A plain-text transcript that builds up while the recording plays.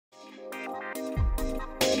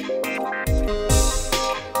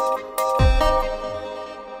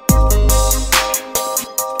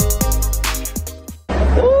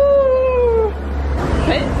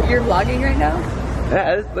You're vlogging right now?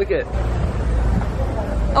 Yeah, look at.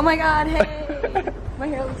 Oh my god, hey! My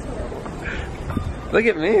hair looks good. Look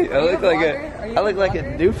at me. I look like a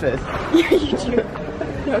doofus. Yeah, you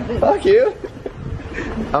do. Fuck you.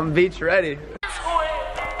 I'm beach ready.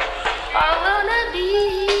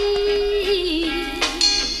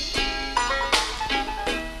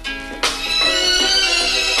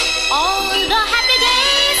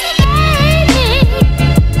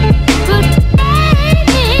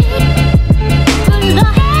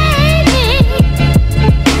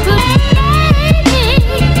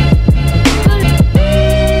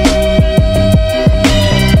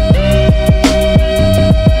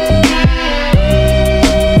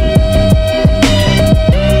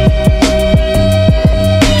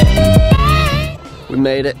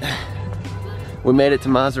 We made it to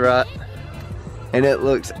Montserrat, and it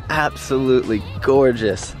looks absolutely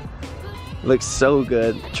gorgeous. It looks so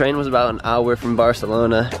good. Train was about an hour from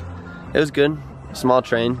Barcelona. It was good, small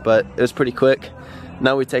train, but it was pretty quick.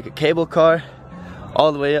 Now we take a cable car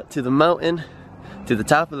all the way up to the mountain, to the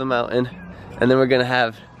top of the mountain, and then we're gonna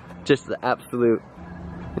have just the absolute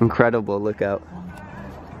incredible lookout.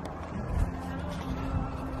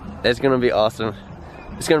 It's gonna be awesome.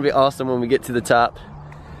 It's gonna be awesome when we get to the top.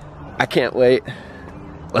 I can't wait.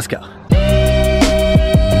 Let's go.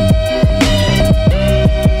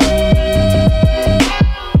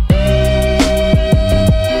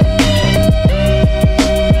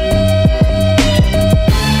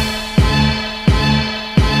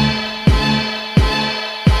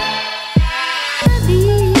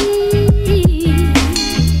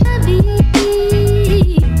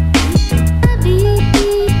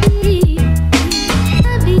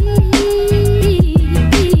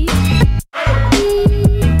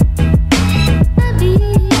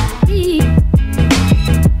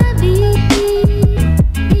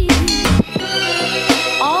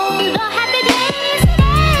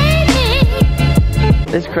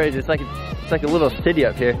 It's crazy. It's like a little city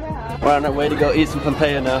up here. We're on our way to go eat some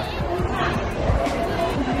paella now.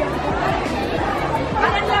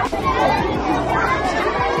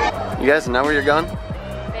 You guys know where you're going?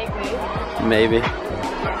 Maybe. Maybe.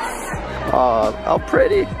 Oh, how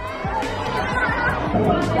pretty.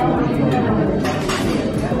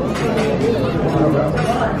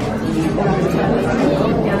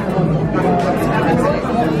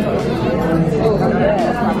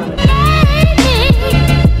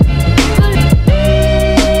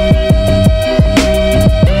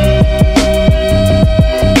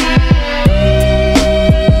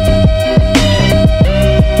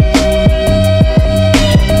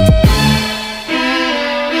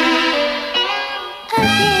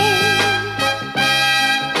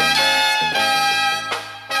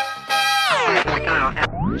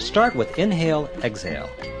 Start with inhale, exhale.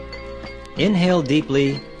 Inhale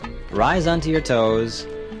deeply, rise onto your toes,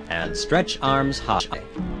 and stretch arms high.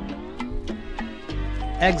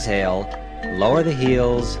 Exhale, lower the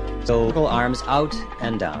heels, circle arms out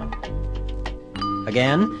and down.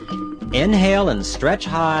 Again, inhale and stretch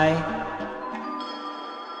high.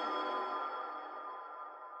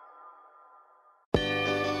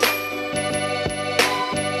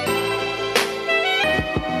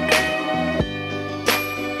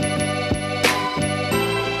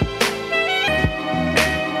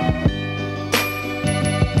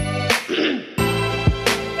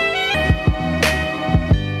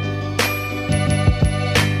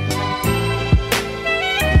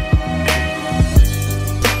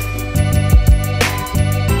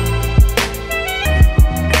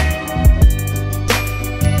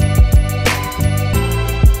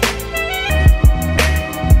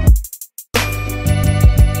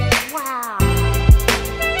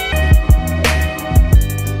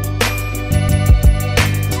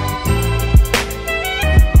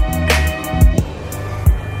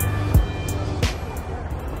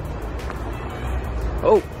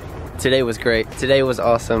 Oh, today was great. Today was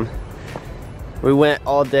awesome. We went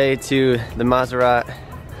all day to the Montserrat,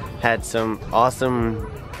 had some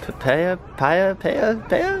awesome paella?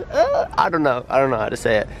 I don't know how to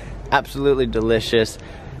say it. Absolutely delicious.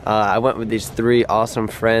 I went with these 3 awesome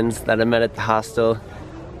friends that I met at the hostel.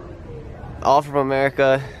 All from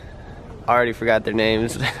America. I already forgot their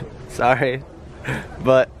names. Sorry.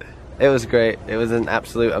 But it was great. It was an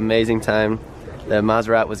absolute amazing time. The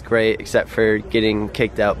Montserrat was great, except for getting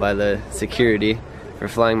kicked out by the security for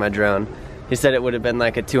flying my drone. He said it would have been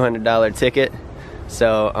like a $200 ticket,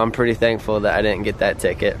 so I'm pretty thankful that I didn't get that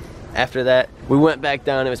ticket. After that, We went back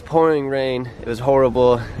down, it was pouring rain, it was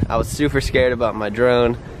horrible. I was super scared about my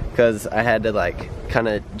drone because I had to like kind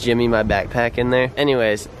of jimmy my backpack in there.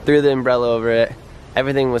 Anyways, threw the umbrella over it.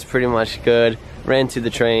 Everything was pretty much good. Ran to the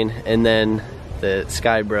train and then the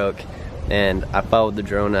sky broke and I followed the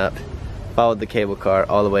drone up, followed the cable car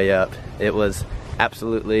all the way up. It was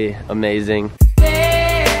absolutely amazing.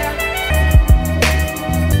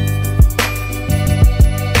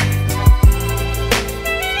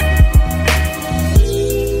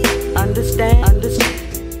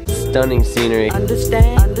 Stunning scenery. You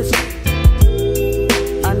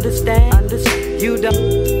don't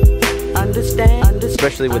understand.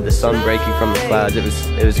 Especially with the sun breaking from the clouds, it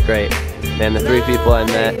was great. Man, the 3 people I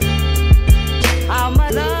met,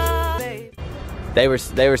 they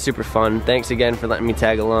were super fun. Thanks again for letting me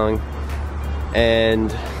tag along. And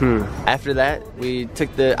after that, we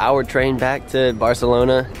took the hour train back to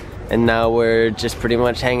Barcelona, and now we're just pretty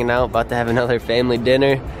much hanging out, about to have another family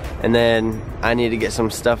dinner. And then I need to get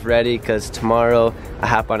some stuff ready because tomorrow I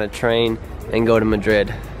hop on a train and go to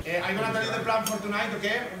Madrid. I'm gonna tell you the plan for tonight,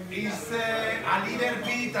 okay? It's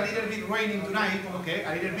a little bit raining tonight, okay?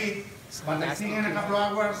 A little bit, but I think in a couple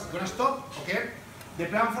of hours gonna stop, okay? The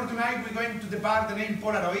plan for tonight, we're going to the bar, the name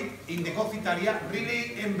Polaroid, in the Coffee Italia,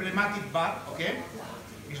 really emblematic bar, okay?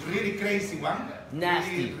 It's really crazy one.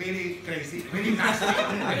 Nasty. Really crazy, really nasty,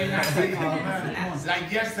 really nasty.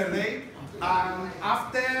 Like yesterday.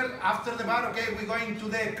 After the bar, okay, we're going to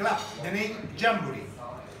the club, the name Jamboree.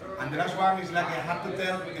 And the last one is like I have to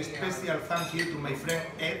tell a special thank you to my friend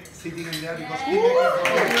Ed sitting in there because he made it.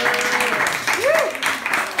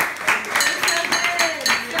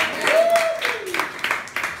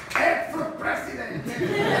 Ed for president!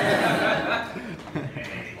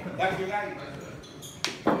 Thank you guys.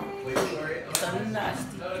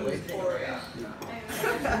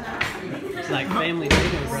 It's like family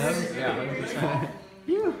dinner, bro. Yeah, 100%. Wait.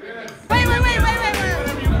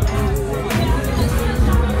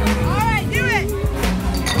 Alright, do it!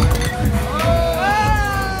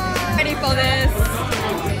 Ready for this?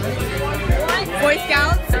 Boy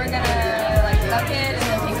Scouts. We're gonna like duck it and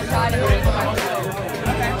then take a shot and then come back.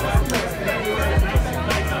 Okay.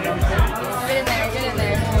 Get in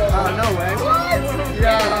there. Oh, no way. What?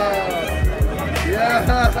 Yeah.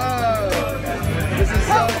 This is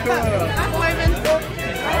so cool. I'm waving. I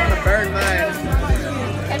want to burn mine.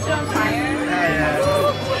 Catch it on fire. Yeah.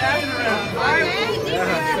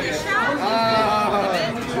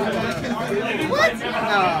 What?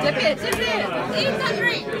 Dip it. Eat then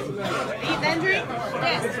drink. Eat then drink?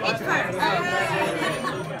 Yes, eat first.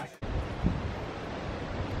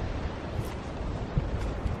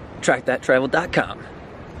 TrackThatTravel.com.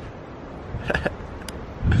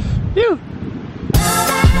 You.